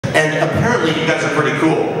And apparently you guys are pretty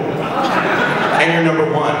cool. And you're number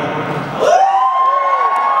 1.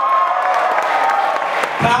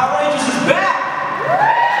 Power Rangers is back!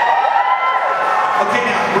 Okay,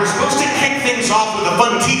 now, we're supposed to kick things off with a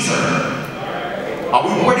fun teaser. Are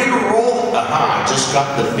we ready to roll? Aha, I just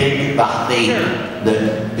got the big,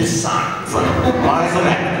 this sign in front of me. Why is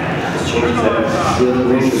that? The other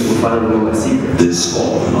Rangers will finally know my secret. This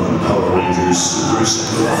fall on Power Rangers Super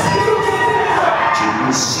Summer.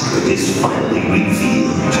 Jim's secret is finally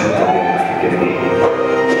revealed.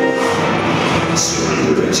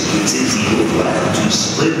 Surrender executes his evil plan to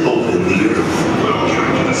split open the earth. Welcome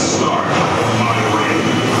to the start of my reign.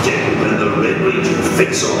 Then when the Red Ranger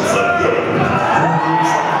face off again.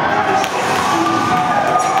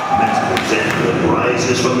 Master Xander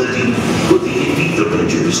rises from the deep. Will they defeat the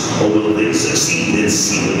Rangers, or will they succeed in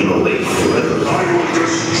sealing him away forever? I will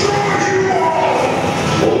destroy you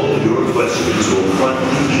all! All your questions will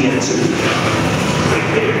finally be answered.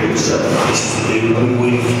 Prepare yourself. This is the day we've been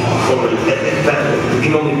waiting for an epic battle. We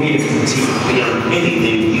can only beat it from team beyond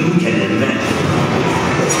anything you can imagine.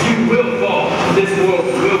 You will fall. This world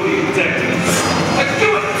will be protected. Let's do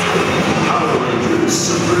it! Power Rangers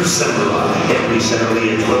Super Samurai every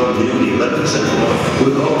Saturday at 12 noon, 11 Central,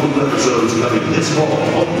 with all new episodes coming this fall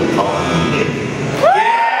only on Nick.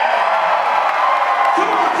 Come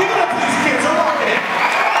on, give it up for these kids. I'm rocking it.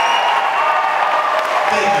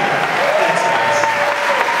 Thank you. Thanks, guys.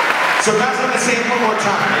 So guys, I'm going to say it one more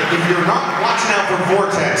time. If you're not watching out for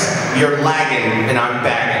Vortex, you're lagging and I'm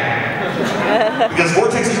bagging. Because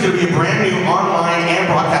Vortex is going to be a brand new online and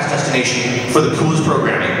broadcast destination for the coolest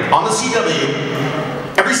programming. On the CW,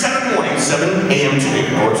 every Saturday morning, 7 a.m. to 8,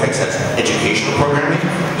 Vortex has educational programming. I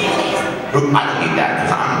don't need that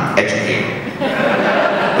because I'm educated.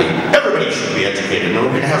 But everybody should be educated. And we're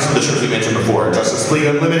going to have some of the shows we mentioned before. Justice League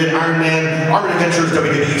Unlimited, Iron Man, Armored Adventures,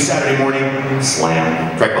 WWE, Saturday morning,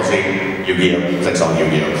 Slam, Dragon Ball Z, Yu-Gi-Oh! That's all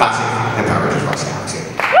Yu-Gi-Oh! Classic, and Power Rangers Lost Galaxy.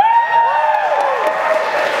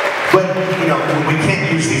 But, you know, we can't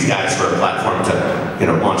use these guys for a platform to, you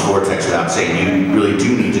know, launch Vortex without saying you really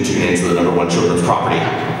do need to tune into the #1 children's property.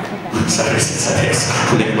 Saturdays and Sundays,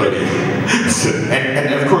 Nickelodeon.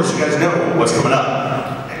 And of course, you guys know what's coming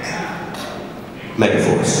up.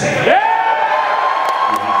 Megaforce.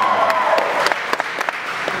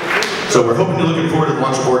 So we're hoping you're looking forward to the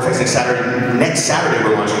launch of Vortex next Saturday. Next Saturday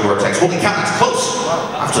we're launching Vortex. Holy cow, that's close!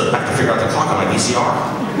 I have to figure out the clock on my VCR.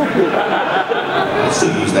 I'll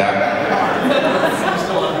still use that.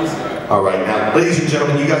 Alright, now ladies and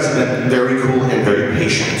gentlemen, you guys have been very cool and very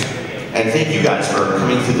patient. And thank you guys for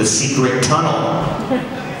coming through the secret tunnel.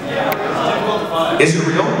 Is it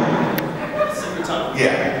real? Secret tunnel.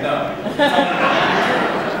 Yeah. No.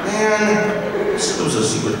 Man, this was a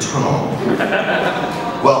secret tunnel.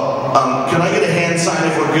 Well, can I get a hand sign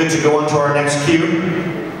if we're good to go on to our next cue?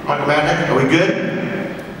 Michael Madnick, are we good?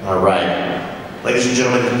 All right. Ladies and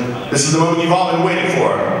gentlemen, this is the moment you've all been waiting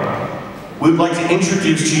for. We'd like to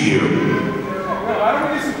introduce to you... Why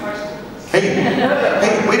don't we do some questions? Hey,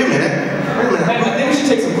 wait a minute. I think we should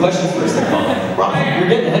take some questions first. Rob, you're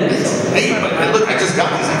getting ahead of yourself. Hey, but look, I just got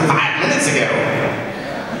these like 5 minutes ago.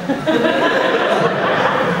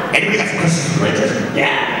 Anybody got some questions for the Rangers?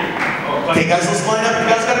 Yeah. Okay, guys, let's line up. You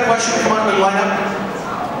guys got a question? Come on, line up.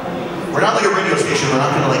 We're not like a radio station. We're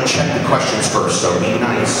not going to like check the questions first, so be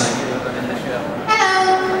nice.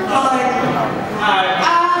 Hello. Hi.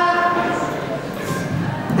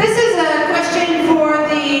 This is a question for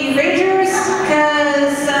the Rangers,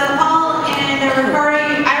 because Paul and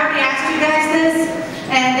Ricari, I already asked you guys this,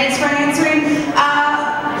 and thanks for answering.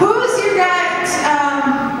 Who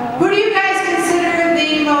do you guys consider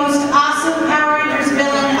the most awesome Power Rangers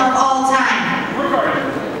villain of all time?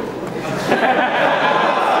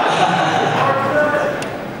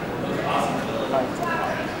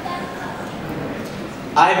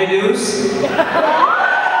 Ivy News.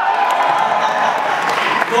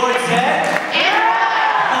 Lord's Head.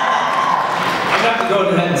 I'm gonna have to go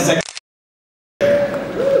to that in a second.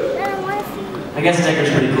 I guess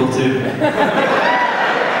Decker's pretty cool too.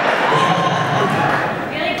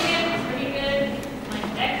 Really cute, pretty good. Like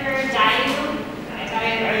Decker, Dayu.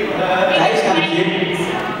 Dayu's kind of cute.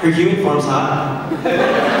 Her human form's hot.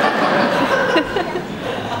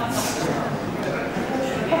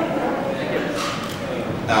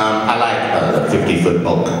 I like 50-foot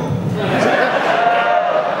bulk.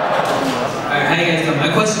 Alright, how you guys doing?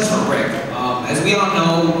 My question's for Rick. As we all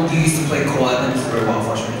know, you used to play Cole Evans for Wild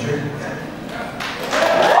Force Ranger. Yeah!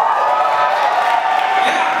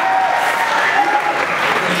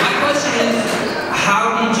 My question is, how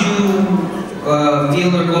did you feel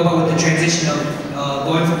or go about with the transition of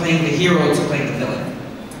going from playing the hero to playing the villain?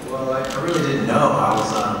 Well, Well, like, I really didn't know.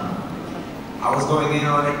 I was going in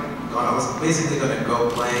on it. I was basically going to go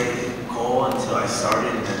play Cole until I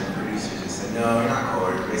started, and then the producer just said, "No, you're not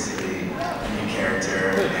Cole. You're basically a new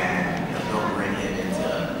character, and don't bring him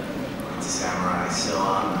into Samurai." So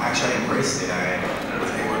actually, I embraced it. I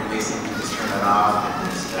was able to basically just turn it off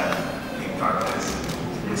and just make darkness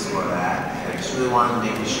and explore that. And I just really wanted to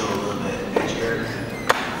make the show a little bit edgier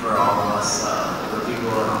for all of us, for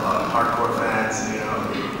people who are hardcore fans.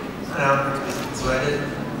 I don't know. That's what I did.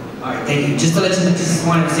 All right, thank you. Just to let you know, just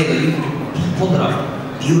wanted to say that you pulled it off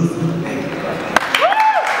beautifully. Thank you.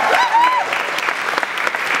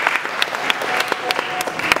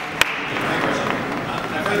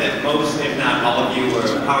 I've heard that most, if not all of you, were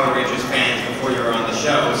Power Rangers fans before you were on the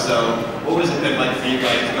show. So, what was it been like for you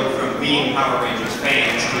guys to go from being Power Rangers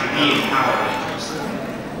fans to being Power Rangers?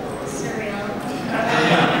 Surreal.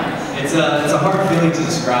 Yeah, it's a hard feeling to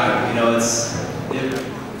describe.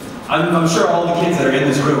 I'm sure all the kids that are in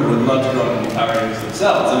this room would love to grow up and be Power Rangers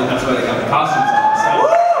themselves. I mean, that's why they got the costumes on. So,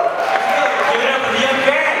 give it up for the young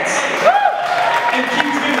parents! And keep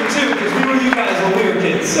dreaming too, because we were you guys when we were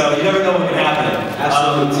kids, so you never know what can happen.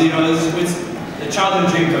 Absolutely. So, it's a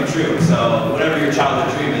childhood dream come true. So, whatever your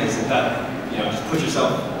childhood dream is, if that, just put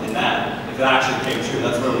yourself in that. If it actually came true,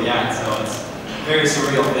 that's where we at. So, it's a very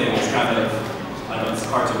surreal thing. It's kind of, I don't know, it's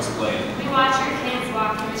hard to explain. We watch our kids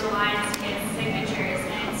walk through the lines to get signatures,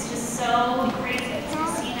 and it's just so great to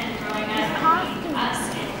see them growing up and us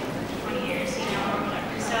in 20 years, or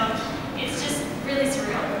whatever. So it's just really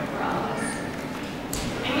surreal for all of us.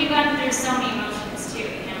 And we've gone through so many emotions too,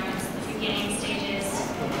 it's the beginning stages.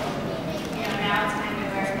 Now it's kind of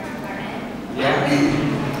our end. Yeah.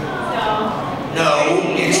 So No,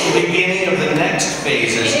 it's the beginning of the next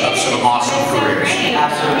phases of some awesome careers.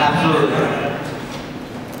 Absolutely.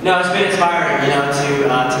 No, it's been inspiring,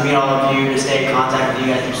 to meet all of you, to stay in contact with you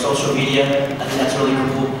guys through social media. I think that's really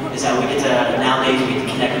cool, is that we get to, nowadays, we get to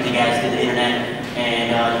connect with you guys through the internet, and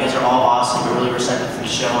you guys are all awesome. We're really receptive to the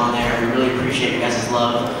show on there. We really appreciate you guys'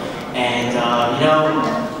 love. And,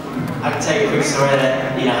 I can tell you a quick story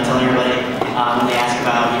that, telling everybody, when they ask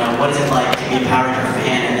about, what is it like to be a Power Ranger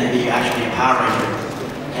fan and then be actually a Power Ranger.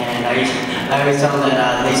 And I always tell them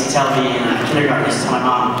that, they used to tell me in kindergarten, I used to tell my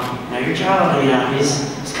mom, your child, he's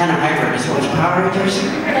kind of hyper. He's watching Power Rangers.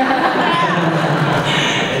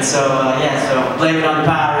 And so, so blame it on the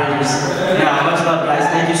Power Rangers. Much love, guys.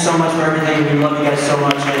 Thank you so much for everything. We love you guys so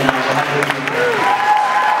much. And we'll have a good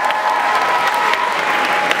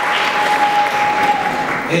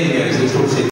Hey, you guys,